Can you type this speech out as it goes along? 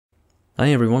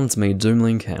Hey everyone, it's me,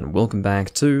 Doomlink, and welcome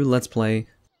back to Let's Play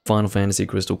Final Fantasy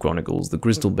Crystal Chronicles, The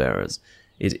Crystal Bearers.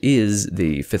 It is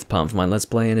the 5th part of my Let's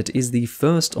Play, and it is the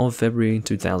 1st of February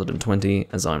 2020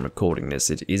 as I'm recording this.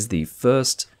 It is the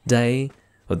first day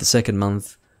of the second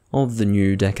month of the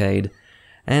new decade,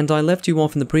 and I left you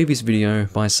off in the previous video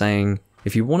by saying,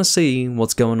 if you want to see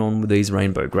what's going on with these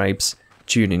rainbow grapes,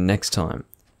 tune in next time.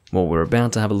 Well, we're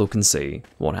about to have a look and see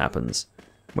what happens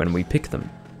when we pick them.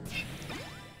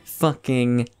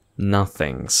 Fucking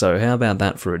nothing. So how about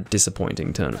that for a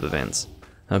disappointing turn of events?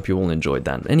 Hope you all enjoyed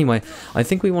that. Anyway, I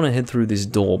think we want to head through this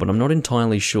door, but I'm not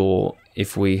entirely sure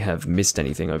if we have missed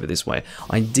anything over this way.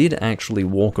 I did actually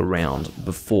walk around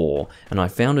before, and I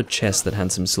found a chest that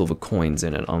had some silver coins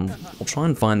in it. I'll try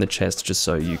and find the chest just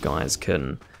so you guys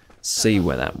can see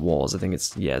where that was. I think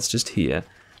it's just here.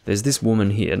 There's this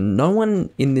woman here. No one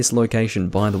in this location,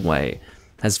 by the way,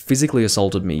 has physically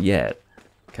assaulted me yet.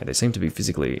 Okay, they seem to be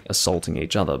physically assaulting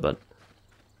each other, but...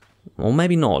 Well,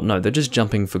 maybe not. No, they're just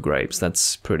jumping for grapes.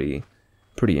 That's pretty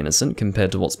innocent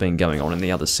compared to what's been going on in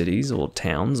the other cities or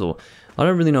towns, or... I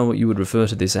don't really know what you would refer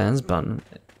to this as, but...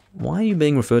 Why are you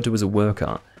being referred to as a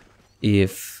worker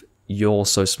if you're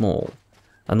so small?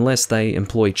 Unless they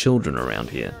employ children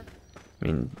around here. I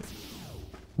mean...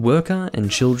 Worker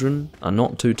and children are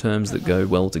not two terms that go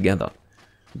well together.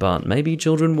 But maybe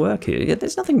children work here. Yeah,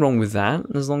 there's nothing wrong with that,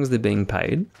 as long as they're being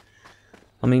paid.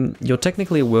 I mean, you're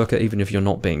technically a worker even if you're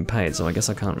not being paid, so I guess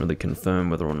I can't really confirm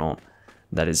whether or not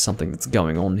that is something that's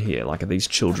going on here. Like, are these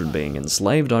children being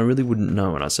enslaved? I really wouldn't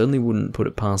know, and I certainly wouldn't put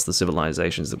it past the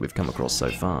civilizations that we've come across so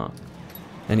far.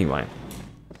 Anyway,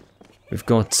 we've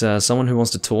got someone who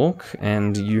wants to talk,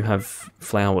 and you have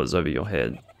flowers over your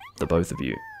head, the both of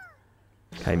you.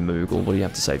 Okay, Moogle, what do you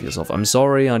have to say for yourself? I'm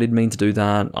sorry, I didn't mean to do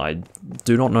that. I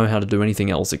do not know how to do anything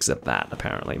else except that,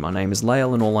 apparently. My name is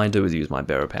Lael, and all I do is use my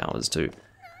bearer powers to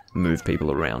move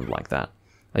people around like that.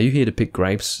 Are you here to pick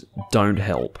grapes? Don't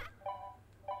help.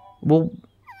 Well,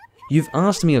 you've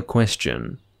asked me a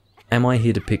question. Am I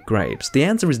here to pick grapes? The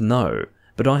answer is no,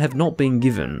 but I have not been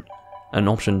given an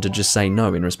option to just say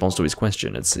no in response to his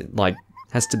question. It's like,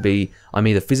 has to be, I'm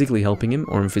either physically helping him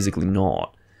or I'm physically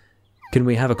not. Can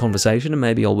we have a conversation and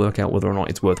maybe I'll work out whether or not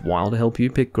it's worthwhile to help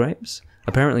you pick grapes?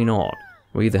 Apparently not.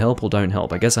 We either help or don't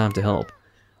help. I guess I have to help.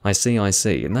 I see, I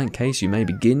see. In that case, you may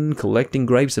begin collecting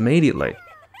grapes immediately.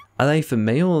 Are they for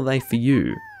me or are they for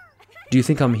you? Do you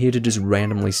think I'm here to just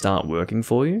randomly start working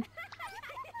for you?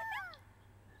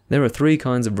 There are 3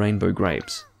 kinds of rainbow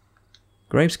grapes.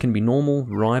 Grapes can be normal,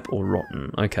 ripe, or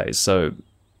rotten. Okay, so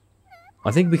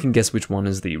I think we can guess which one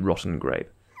is the rotten grape.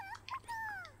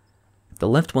 The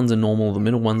left ones are normal, the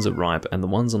middle ones are ripe, and the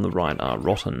ones on the right are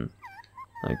rotten.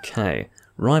 Okay,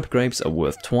 ripe grapes are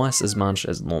worth twice as much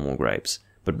as normal grapes,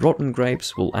 but rotten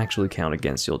grapes will actually count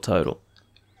against your total.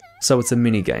 So it's a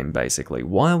mini-game, basically.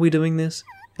 Why are we doing this?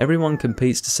 Everyone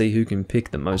competes to see who can pick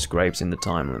the most grapes in the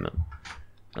time limit.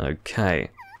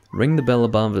 Okay, ring the bell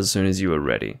above as soon as you are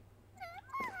ready.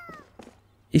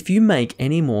 If you make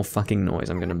any more fucking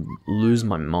noise, I'm gonna lose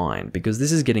my mind, because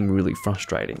this is getting really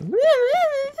frustrating.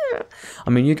 I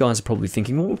mean, you guys are probably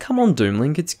thinking, well, come on,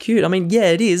 Doomlink, it's cute. I mean,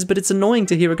 yeah, it is, but it's annoying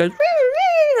to hear it go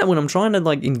when I'm trying to,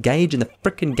 like, engage in the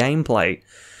frickin' gameplay.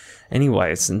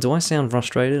 Anyways, and do I sound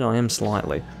frustrated? I am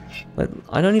slightly. But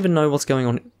I don't even know what's going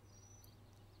on.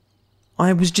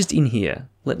 I was just in here.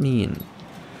 Let me in.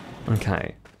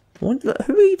 Okay.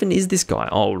 Who even is this guy?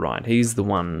 Oh, right, he's the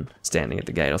one standing at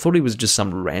the gate. I thought he was just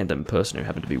some random person who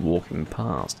happened to be walking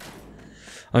past.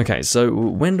 Okay, so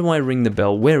when do I ring the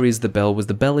bell? Where is the bell? Was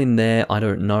the bell in there? I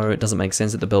don't know. It doesn't make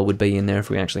sense that the bell would be in there if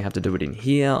we actually have to do it in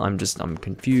here. I'm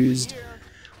confused.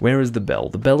 Where is the bell?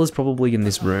 The bell is probably in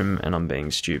this room, and I'm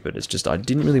being stupid. It's just I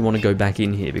didn't really want to go back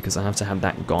in here because I have to have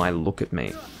that guy look at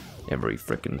me every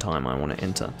frickin' time I want to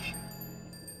enter.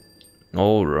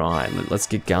 Alright, let's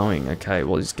get going. Okay,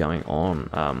 what is going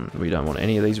on? We don't want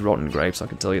any of these rotten grapes, I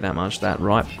can tell you that much. That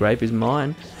ripe grape is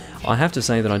mine. I have to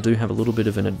say that I do have a little bit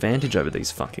of an advantage over these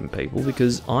fucking people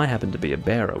because I happen to be a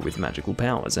bearer with magical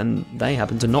powers and they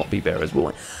happen to not be bearers.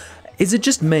 Well, is it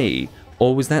just me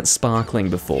or was that sparkling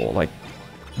before? Like,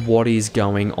 what is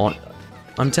going on?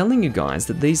 I'm telling you guys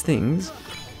that these things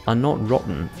are not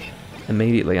rotten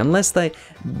immediately unless they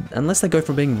go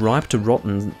from being ripe to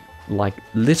rotten, like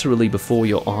literally before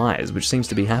your eyes, which seems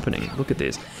to be happening. Look at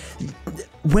this.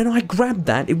 When I grabbed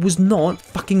that, it was not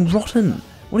fucking rotten.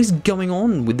 What is going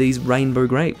on with these rainbow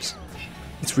grapes?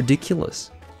 It's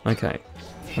ridiculous. Okay,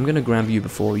 I'm gonna grab you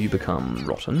before you become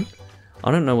rotten.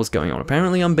 I don't know what's going on.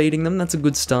 Apparently I'm beating them, that's a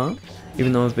good start.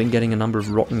 Even though I've been getting a number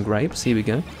of rotten grapes. Here we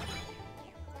go.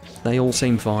 They all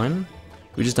seem fine.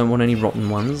 We just don't want any rotten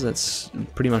ones, that's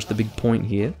pretty much the big point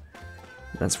here.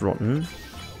 That's rotten.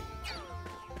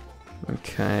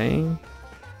 Okay.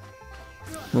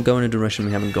 We'll go in a direction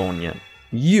we haven't gone yet.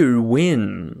 You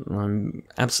win! I'm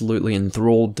absolutely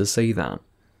enthralled to see that.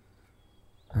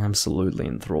 Absolutely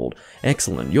enthralled.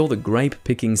 Excellent. You're the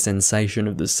grape-picking sensation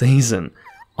of the season.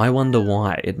 I wonder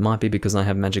why. It might be because I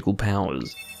have magical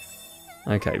powers.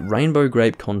 Okay, rainbow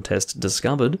grape contest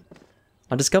discovered.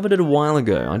 I discovered it a while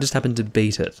ago. I just happened to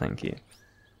beat it, thank you.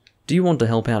 Do you want to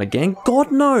help out again?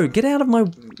 God, no! Get out of my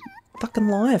fucking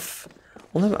life!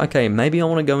 Well, okay, maybe I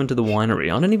want to go into the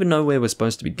winery. I don't even know where we're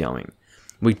supposed to be going.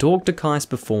 We talked to Kais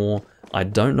before. I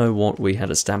don't know what we had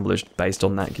established based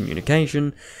on that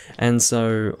communication, and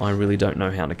so I really don't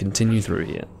know how to continue through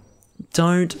here.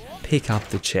 Don't pick up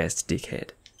the chest,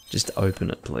 dickhead. Just open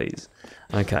it, please.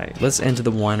 Okay, let's enter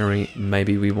the winery.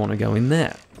 Maybe we want to go in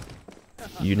there.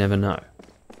 You never know.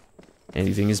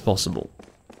 Anything is possible.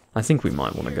 I think we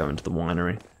might want to go into the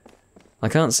winery. I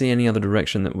can't see any other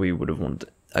direction that we would have wanted.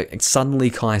 Suddenly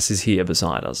Kais is here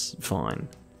beside us. Fine.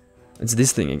 It's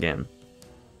this thing again.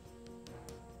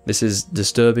 This is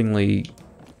disturbingly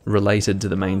related to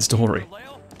the main story.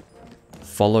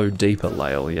 Follow deeper,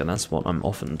 Lael. Yeah, that's what I'm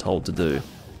often told to do.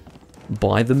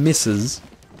 By the missus.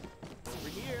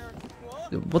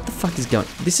 What the fuck is going...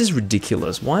 This is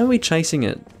ridiculous. Why are we chasing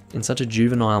it in such a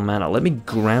juvenile manner? Let me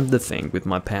grab the thing with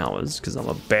my powers, because I'm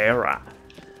a bearer.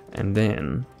 And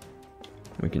then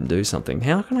we can do something.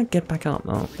 How can I get back up?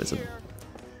 Oh, there's a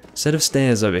set of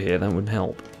stairs over here. That would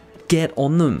help. Get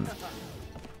on them.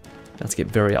 Let's get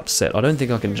very upset. I don't think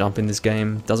I can jump in this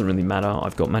game. Doesn't really matter.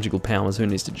 I've got magical powers. Who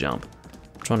needs to jump?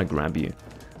 I'm trying to grab you.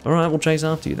 Alright, we'll chase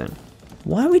after you then.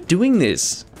 Why are we doing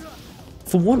this?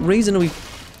 For what reason are we...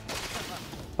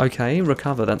 Okay,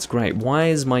 recover. That's great. Why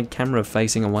is my camera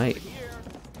facing away?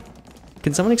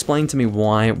 Can someone explain to me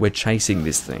why we're chasing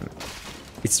this thing?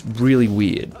 It's really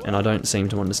weird, and I don't seem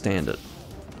to understand it.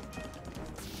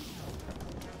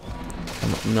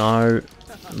 Come on. No.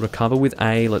 Recover with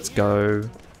A. Let's go.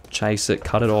 Chase it,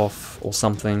 cut it off, or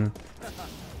something.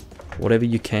 Whatever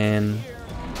you can.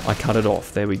 I cut it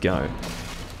off, there we go.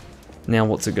 Now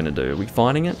what's it gonna do? Are we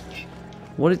fighting it?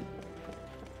 Where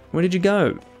did you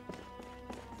go?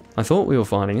 I thought we were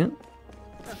fighting it.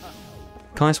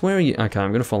 Kais, where are you? Okay,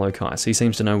 I'm gonna follow Kais. He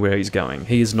seems to know where he's going.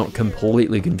 He is not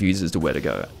completely confused as to where to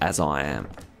go, as I am.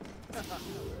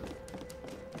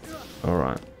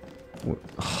 Alright.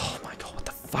 Oh my god, what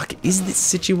the fuck is this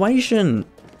situation?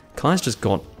 Kai's just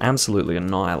got absolutely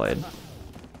annihilated.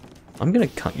 I'm gonna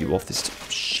cut you off this...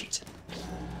 Shit.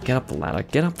 Get up the ladder.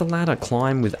 Get up the ladder.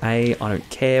 Climb with A. I don't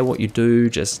care what you do.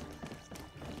 Just...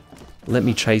 let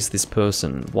me chase this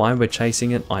person. Why we're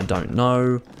chasing it, I don't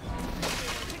know.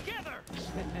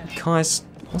 Kais,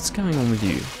 what's going on with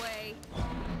you?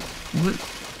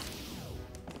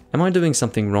 Am I doing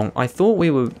something wrong? I thought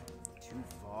we were...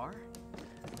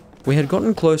 We had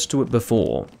gotten close to it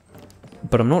before.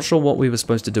 But I'm not sure what we were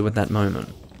supposed to do at that moment.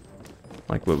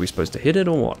 Like, were we supposed to hit it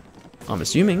or what? I'm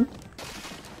assuming.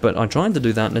 But I tried to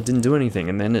do that and it didn't do anything,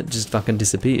 and then it just fucking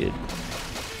disappeared.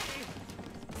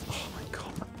 Oh my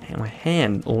god, my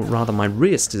hand, or rather my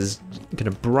wrist, is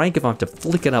gonna break if I have to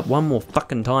flick it up one more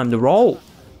fucking time to roll.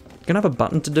 Can I have a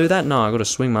button to do that? No, I gotta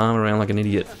swing my arm around like an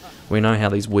idiot. We know how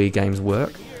these Wii games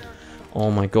work. Oh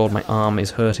my god, my arm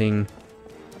is hurting.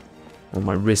 Or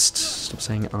my wrist. Stop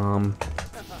saying arm.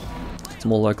 It's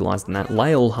more localized than that.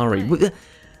 Lael, hurry.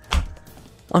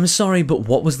 I'm sorry, but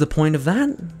what was the point of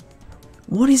that?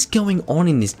 What is going on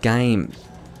in this game?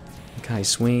 Okay,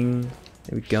 swing.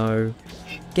 There we go.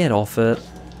 Get off it.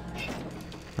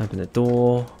 Open the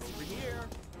door.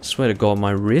 Swear to God, my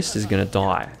wrist is gonna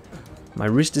die. My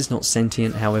wrist is not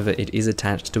sentient, however, it is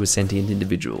attached to a sentient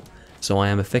individual. So I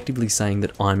am effectively saying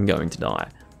that I'm going to die.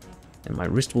 And my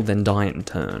wrist will then die in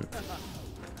turn.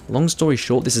 Long story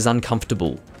short, this is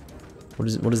uncomfortable.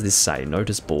 What does this say?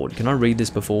 Notice board. Can I read this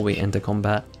before we enter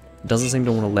combat? It doesn't seem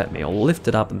to want to let me. I'll lift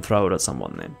it up and throw it at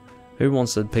someone then. Who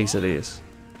wants a piece of this?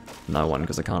 No one,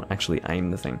 because I can't actually aim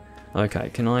the thing. Okay,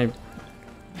 can I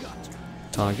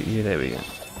target you? There we go.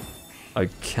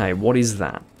 Okay, what is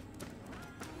that?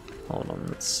 Hold on,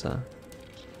 let's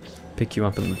pick you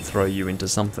up and throw you into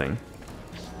something.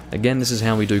 Again, this is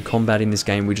how we do combat in this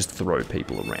game. We just throw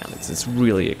people around. It's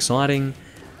really exciting.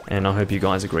 And I hope you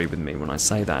guys agree with me when I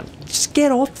say that. Just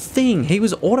get off the thing! He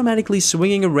was automatically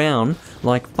swinging around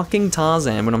like fucking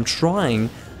Tarzan when I'm trying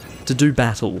to do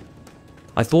battle.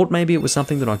 I thought maybe it was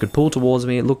something that I could pull towards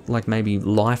me. It looked like maybe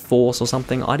life force or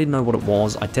something. I didn't know what it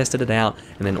was. I tested it out,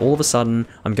 and then all of a sudden,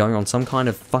 I'm going on some kind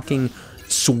of fucking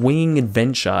swinging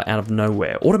adventure out of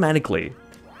nowhere. Automatically.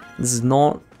 This is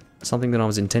not something that I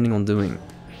was intending on doing.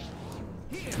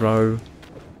 Throw.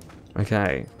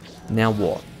 Okay, now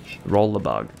what? Roll the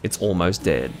bug. It's almost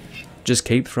dead. Just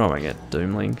keep throwing it,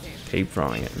 Doomling. Keep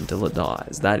throwing it until it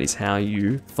dies. That is how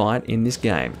you fight in this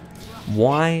game.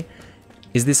 Why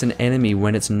is this an enemy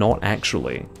when it's not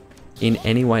actually in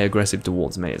any way aggressive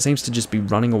towards me? It seems to just be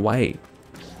running away.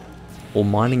 Or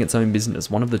minding its own business,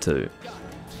 one of the two.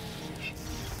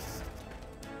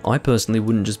 I personally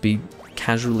wouldn't just be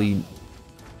casually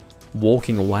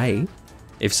walking away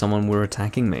if someone were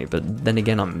attacking me, but then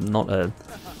again, I'm not a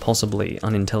possibly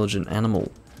unintelligent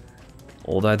animal,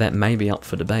 although that may be up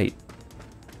for debate.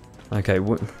 Okay,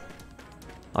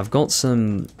 I've got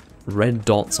some red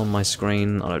dots on my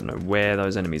screen. I don't know where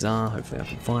those enemies are. Hopefully I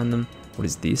can find them. What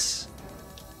is this?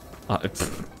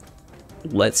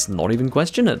 Let's not even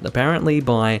question it. Apparently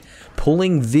by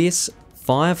pulling this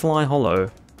Firefly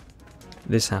Hollow,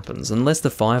 this happens. Unless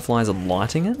the fireflies are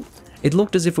lighting it? It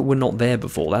looked as if it were not there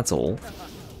before, that's all.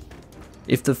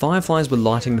 If the fireflies were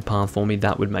lighting the path for me,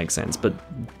 that would make sense, but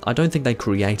I don't think they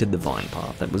created the vine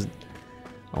path. That was...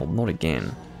 oh, not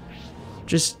again.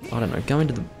 Just, I don't know,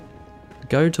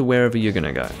 go to wherever you're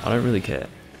gonna go. I don't really care.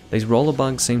 These roller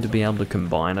bugs seem to be able to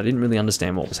combine. I didn't really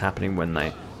understand what was happening when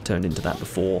they turned into that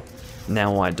before.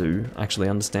 Now I do actually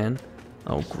understand.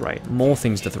 Oh great, more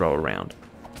things to throw around.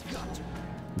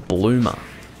 Bloomer.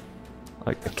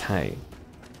 Okay.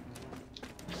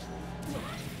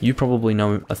 You probably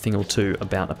know a thing or two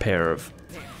about a pair of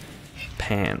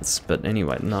pants, but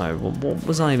anyway, no. What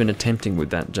was I even attempting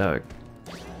with that joke?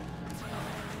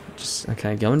 Just,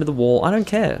 okay, go into the wall. I don't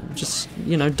care. Just,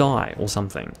 you know, die or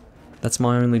something. That's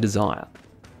my only desire.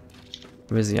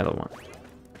 Where's the other one?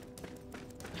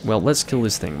 Well, let's kill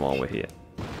this thing while we're here.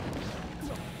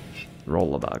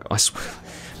 Roller bug. I swear.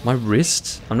 My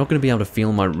wrist? I'm not going to be able to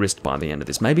feel my wrist by the end of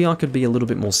this. Maybe I could be a little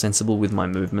bit more sensible with my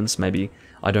movements. Maybe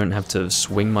I don't have to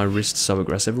swing my wrist so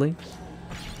aggressively,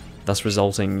 thus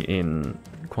resulting in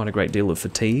quite a great deal of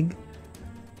fatigue.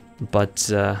 But,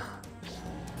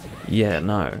 yeah,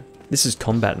 no. This is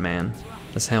combat, man.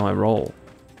 That's how I roll.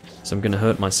 So I'm going to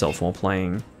hurt myself while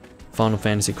playing Final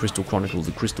Fantasy Crystal Chronicles: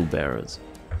 The Crystal Bearers.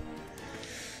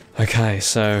 Okay,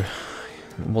 so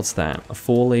what's that? A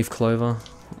 4-leaf clover?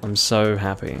 I'm so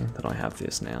happy that I have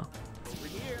this now.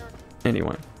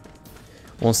 Anyway,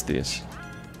 what's this?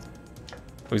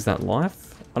 Oh, is that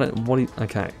life? I don't.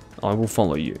 Okay, I will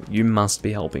follow you. You must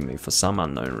be helping me for some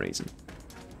unknown reason.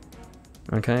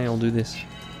 Okay, I'll do this.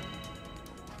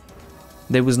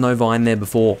 There was no vine there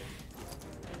before.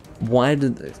 Why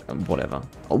did... whatever.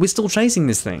 Oh, we're still chasing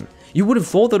this thing. You would have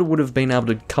thought that it would have been able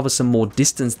to cover some more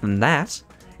distance than that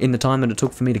in the time that it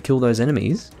took for me to kill those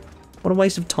enemies. What a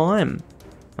waste of time.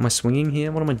 Am I swinging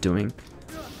here? What am I doing?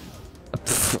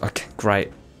 Okay,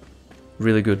 great.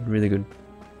 Really good, really good.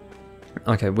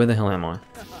 Okay, where the hell am I?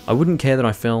 I wouldn't care that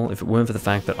I fell if it weren't for the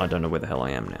fact that I don't know where the hell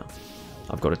I am now.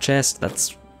 I've got a chest,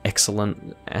 that's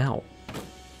excellent. Ow.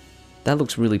 That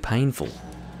looks really painful.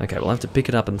 Okay, we'll have to pick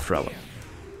it up and throw it.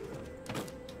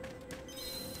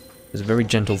 It was a very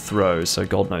gentle throw, so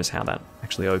God knows how that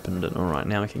actually opened it. Alright,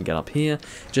 now I can get up here.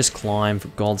 Just climb, for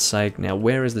God's sake. Now,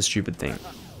 where is the stupid thing?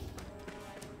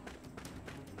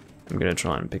 I'm gonna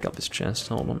try and pick up this chest.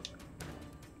 Hold on.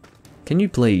 Can you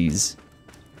please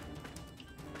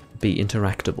be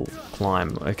interactable?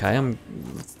 Climb. Okay,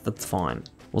 that's fine.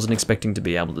 Wasn't expecting to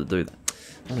be able to do that.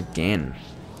 Not again.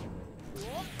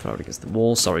 Throw it against the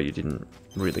wall. Sorry, you didn't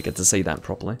really get to see that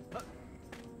properly.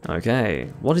 Okay,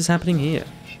 what is happening here?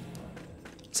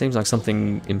 Seems like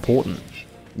something important.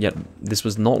 Yet, this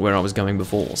was not where I was going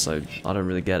before, so I don't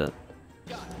really get it.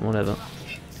 Whatever.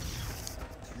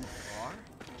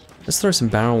 Let's throw some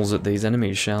barrels at these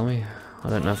enemies, shall we? I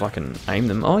don't know if I can aim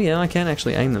them. Oh yeah, I can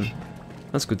actually aim them.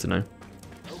 That's good to know.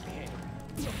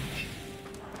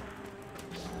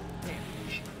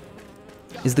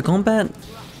 Is the combat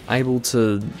able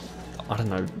to... I don't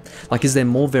know. Like, is there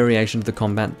more variation to the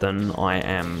combat than I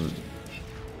am...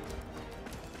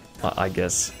 I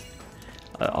guess...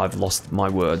 I've lost my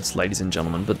words, ladies and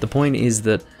gentlemen, but the point is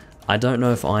that I don't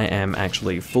know if I am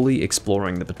actually fully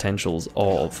exploring the potentials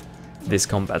of this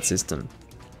combat system.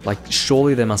 Like,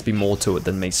 surely there must be more to it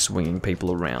than me swinging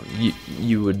people around.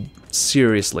 You would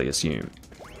seriously assume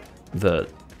that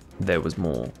there was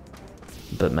more,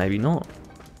 but maybe not.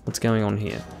 What's going on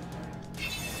here?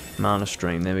 Mana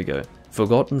Stream, there we go.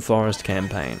 Forgotten Forest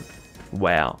Campaign.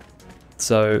 Wow.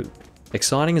 So,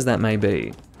 exciting as that may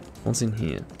be, what's in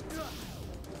here?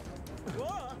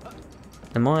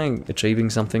 Am I achieving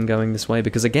something going this way?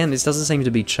 Because again, this doesn't seem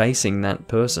to be chasing that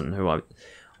person who I...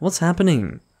 What's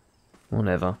happening?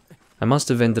 Whatever. I must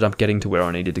have ended up getting to where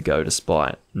I needed to go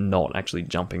despite not actually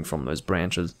jumping from those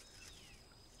branches.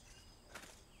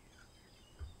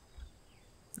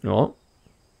 Oh.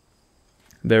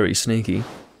 Very sneaky.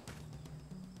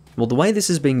 Well, the way this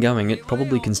has been going, it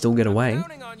probably can still get away.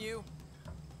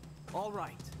 All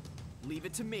right, leave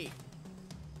it to me.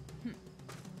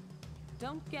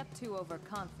 Don't get too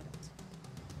overconfident.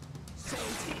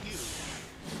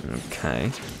 Okay.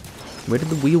 Where did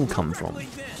the wheel come from?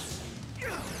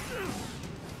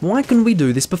 Why couldn't we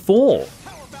do this before?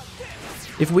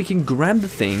 If we can grab the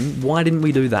thing, why didn't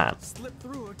we do that?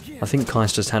 I think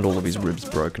Kai's just had all of his ribs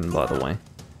broken, by the way.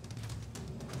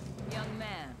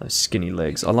 Those skinny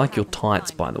legs. I like your tights,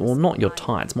 by the way. Well, not your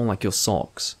tights, more like your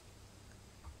socks.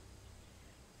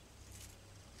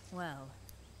 Well,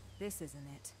 this isn't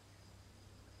it.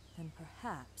 Then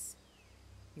perhaps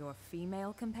your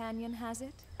female companion has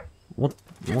it? What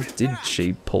did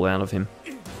she pull out of him?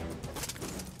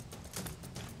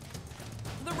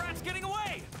 The rat's getting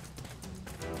away.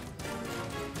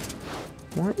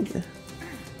 What?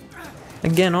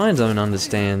 Again, I don't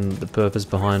understand the purpose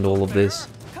behind all of this.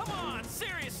 Come on,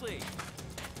 seriously.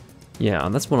 Yeah,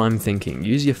 that's what I'm thinking.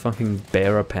 Use your fucking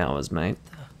bearer powers, mate.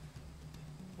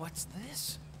 What's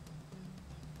this?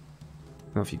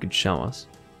 Well, if you could show us.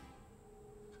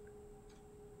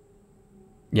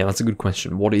 Yeah, that's a good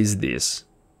question. What is this?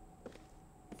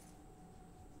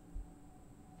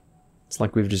 It's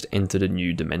like we've just entered a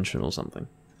new dimension or something.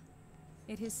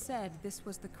 It is said this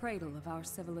was the cradle of our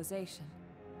civilization.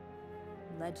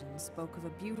 Legend spoke of a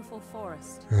beautiful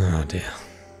forest. Oh dear.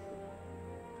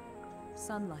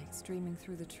 Sunlight streaming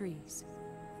through the trees.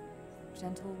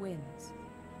 Gentle winds.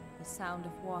 The sound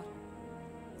of water.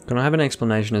 Can I have an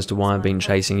explanation as to why I've been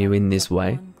chasing you in this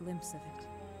way? One glimpse of it.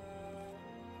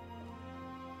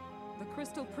 The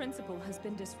crystal principle has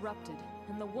been disrupted,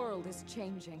 and the world is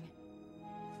changing.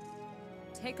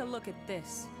 Take a look at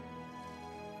this.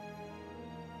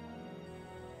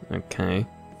 Okay.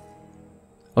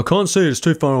 I can't see it, it's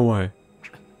too far away.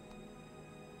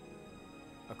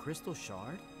 A crystal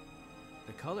shard?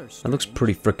 The color's That looks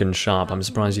pretty frickin' sharp. I'm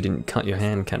surprised you didn't cut your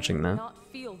hand catching that. Not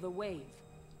feel the wave.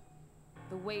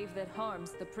 The wave that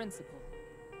harms the principle.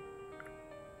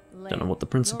 Don't know what the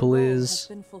principle Your role is. has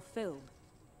been fulfilled.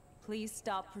 Please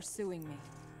stop pursuing me.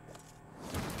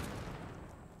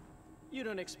 You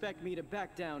don't expect me to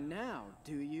back down now,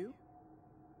 do you?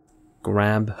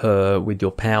 Grab her with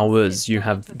your powers. You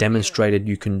have demonstrated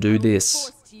you can do this.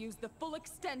 Forced to use the full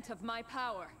extent of my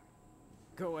power.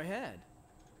 Go ahead.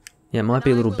 Yeah, it might be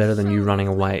a little better than you running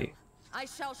away. I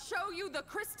shall show you the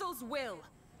crystal's will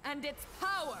and its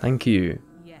power. Thank you.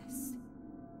 Yes.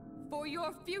 For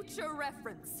your future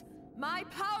reference, my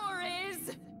power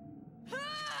is...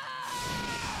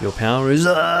 Your power is...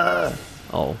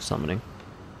 Oh, summoning.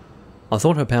 I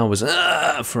thought her power was...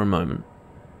 for a moment.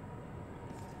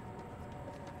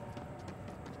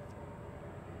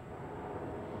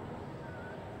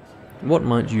 What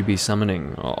might you be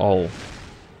summoning? Oh.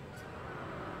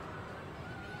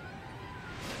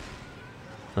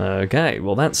 Okay,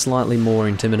 well that's slightly more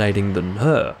intimidating than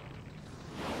her.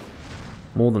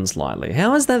 More than slightly.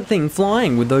 How is that thing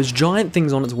flying with those giant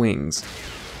things on its wings?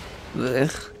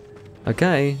 Ugh.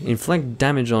 Okay, inflict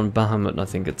damage on Bahamut, I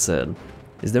think it said.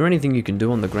 Is there anything you can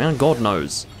do on the ground? God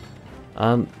knows.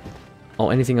 Oh,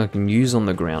 anything I can use on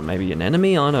the ground? Maybe an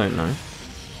enemy? I don't know.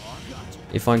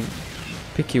 If I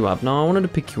pick you up. No, I wanted to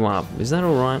pick you up. Is that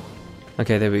alright?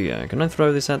 Okay, there we go. Can I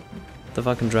throw this at the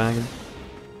fucking dragon?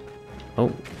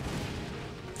 Oh.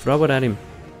 Throw it at him.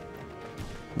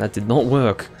 That did not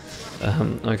work.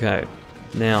 Okay.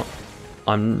 Now,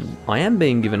 I am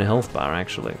being given a health bar,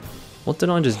 actually. What did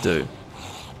I just do?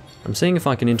 I'm seeing if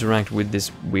I can interact with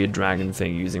this weird dragon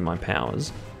thing using my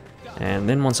powers. And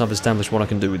then once I've established what I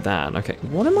can do with that... Okay,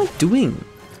 what am I doing?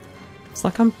 It's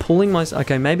like I'm pulling my...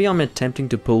 Okay, maybe I'm attempting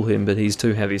to pull him, but he's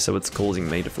too heavy, so it's causing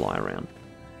me to fly around.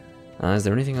 Is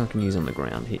there anything I can use on the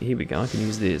ground? Here we go, I can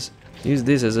use this. Use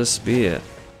this as a spear.